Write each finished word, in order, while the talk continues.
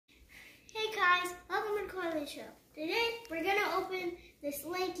family show. Today we're gonna open this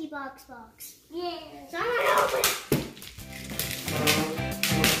Lanky Box box. Yeah. So I'm gonna open it.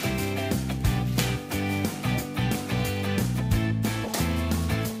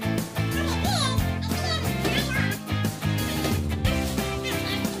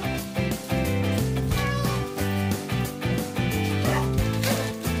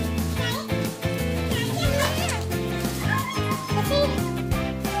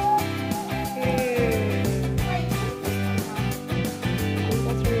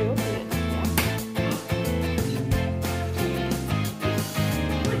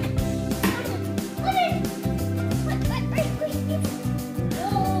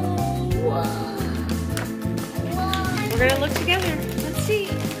 We're gonna look together. Let's see.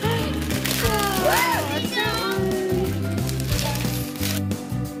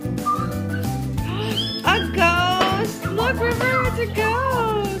 A ghost! Look, River, it's a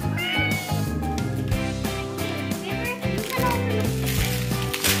ghost!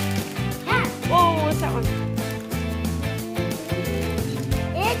 Whoa, what's that one?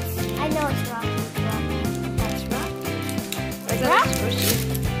 I know it's Rocky. That's Rocky. Is that a squishy?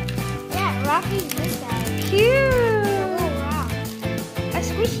 Yeah, Rocky's this guy. Cute! Rock. A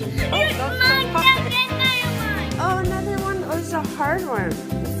squishy. Oh, another one. Oh, this is a hard one.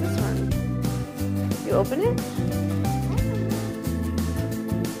 What's this one? You open it?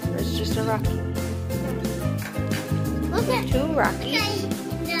 Or it's just a Rocky? Look at Two Rockies.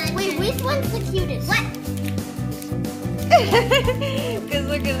 Wait, which one's the cutest? What? Because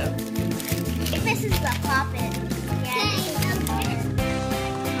look at them. This is the puppet. Yeah.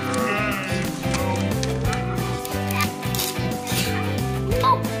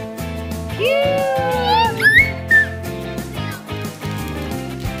 Oh, Cute!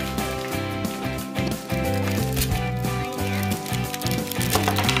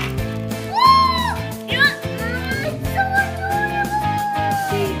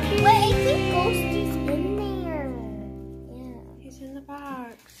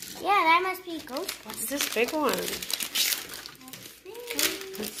 yeah, that must be a ghost. What's this big one?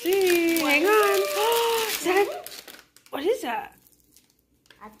 Let's see. Hang on. Is that what is that?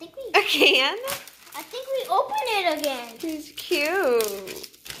 I think we. A can? I think we open it again. It's cute.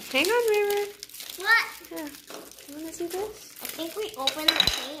 Hang on, River. What? Yeah. You want to see this? I think we open the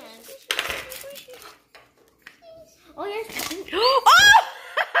can. Oh yes. Oh!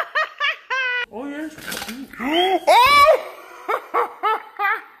 Oh yes. Oh!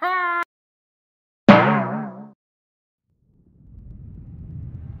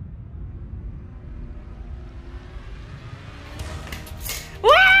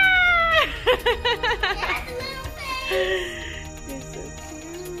 You're so cute.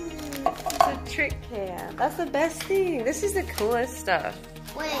 It's a trick can. That's the best thing. This is the coolest stuff.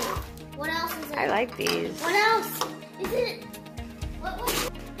 Wait, what else is it? I like these. What else? Is it? What?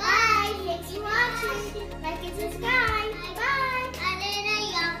 Bye. Thanks for watching. Like and subscribe. Bye.